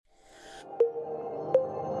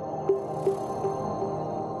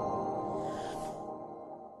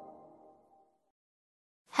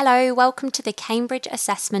Hello, welcome to the Cambridge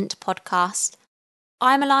Assessment Podcast.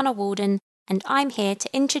 I'm Alana Walden and I'm here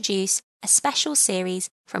to introduce a special series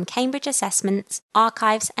from Cambridge Assessment's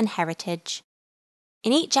Archives and Heritage.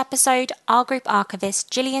 In each episode, our group archivist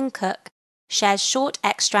Gillian Cook shares short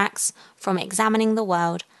extracts from Examining the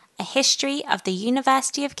World, a history of the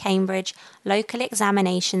University of Cambridge Local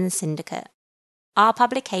Examinations Syndicate, our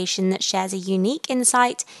publication that shares a unique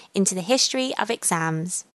insight into the history of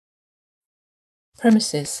exams.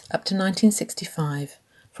 Premises up to 1965,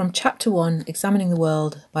 from Chapter 1, Examining the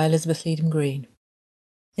World by Elisabeth Leedham Green.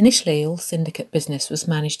 Initially, all syndicate business was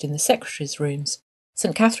managed in the secretaries' rooms.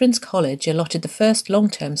 St Catherine's College allotted the first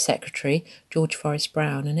long-term secretary, George Forrest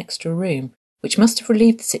Brown, an extra room, which must have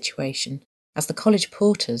relieved the situation, as the college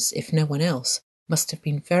porters, if no one else, must have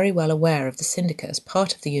been very well aware of the syndicate as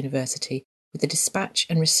part of the university with the dispatch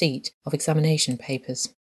and receipt of examination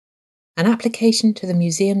papers. An application to the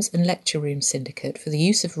Museums and Lecture Room Syndicate for the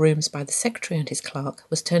use of rooms by the secretary and his clerk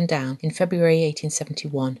was turned down in February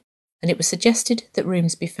 1871, and it was suggested that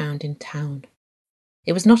rooms be found in town.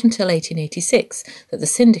 It was not until 1886 that the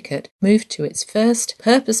syndicate moved to its first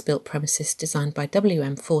purpose-built premises designed by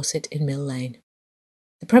W.M. Fawcett in Mill Lane.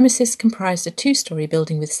 The premises comprised a two-storey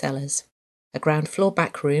building with cellars, a ground floor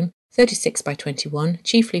back room, 36 by 21,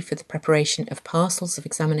 chiefly for the preparation of parcels of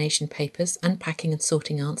examination papers, unpacking and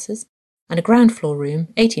sorting answers, and a ground floor room,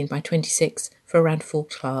 18 by 26, for around 4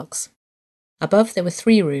 clerks. Above there were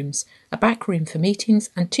 3 rooms, a back room for meetings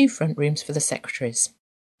and 2 front rooms for the secretaries.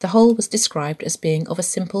 The whole was described as being of a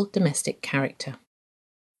simple domestic character.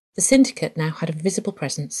 The syndicate now had a visible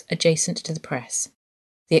presence adjacent to the press.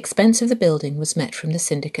 The expense of the building was met from the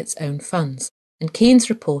syndicate's own funds, and Keynes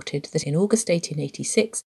reported that in August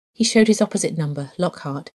 1886 he showed his opposite number,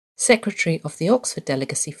 Lockhart, secretary of the Oxford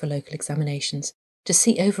Delegacy for Local Examinations, to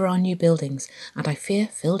see over our new buildings, and I fear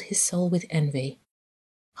filled his soul with envy.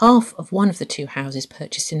 Half of one of the 2 houses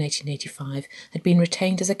purchased in 1885 had been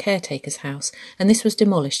retained as a caretaker's house, and this was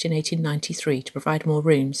demolished in 1893 to provide more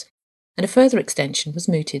rooms, and a further extension was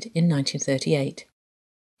mooted in 1938.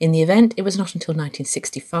 In the event, it was not until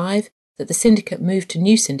 1965 that the syndicate moved to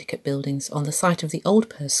new syndicate buildings on the site of the Old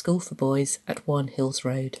Perth School for Boys at 1 Hills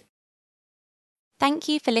Road. Thank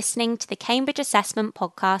you for listening to the Cambridge Assessment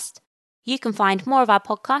Podcast. You can find more of our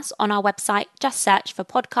podcasts on our website, just search for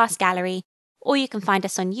Podcast Gallery, or you can find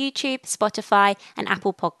us on YouTube, Spotify and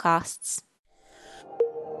Apple Podcasts.